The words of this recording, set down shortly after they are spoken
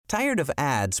Tired of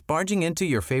ads barging into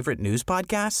your favorite news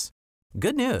podcasts?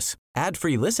 Good news.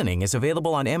 Ad-free listening is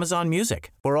available on Amazon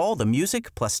Music for all the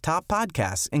music plus top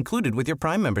podcasts included with your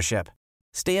Prime membership.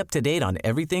 Stay up to date on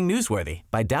everything newsworthy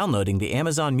by downloading the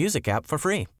Amazon Music app for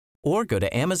free or go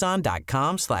to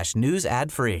amazon.com/news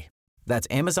ad free. That's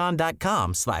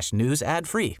amazon.com/news ad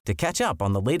free to catch up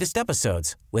on the latest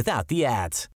episodes without the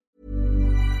ads.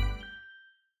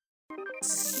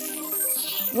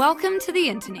 Welcome to the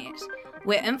internet,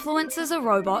 where influencers are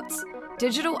robots,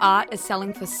 digital art is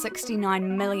selling for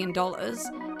 $69 million,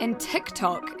 and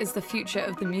TikTok is the future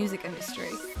of the music industry.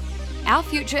 Our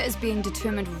future is being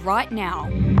determined right now,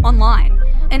 online,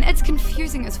 and it's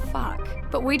confusing as fuck,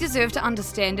 but we deserve to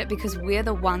understand it because we're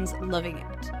the ones living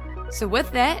it. So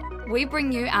with that, we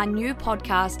bring you our new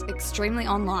podcast, Extremely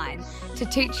Online, to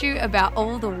teach you about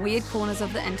all the weird corners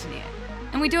of the internet.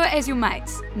 And we do it as your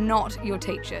mates, not your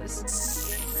teachers.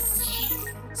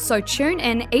 So tune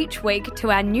in each week to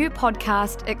our new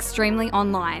podcast, Extremely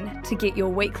Online, to get your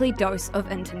weekly dose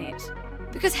of internet.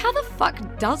 Because how the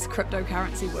fuck does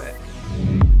cryptocurrency work?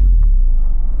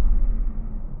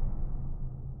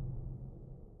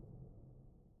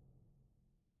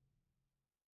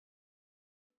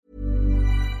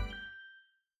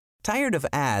 Tired of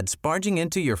ads barging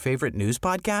into your favorite news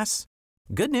podcasts?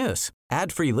 Good news.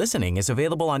 Ad-free listening is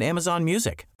available on Amazon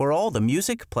Music for all the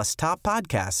music plus top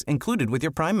podcasts included with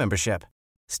your Prime membership.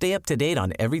 Stay up to date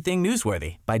on everything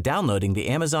newsworthy by downloading the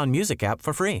Amazon Music app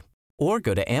for free or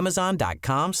go to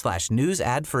amazon.com/news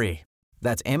ad free.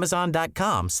 That's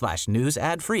amazon.com/news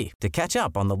ad free to catch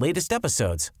up on the latest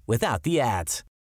episodes without the ads.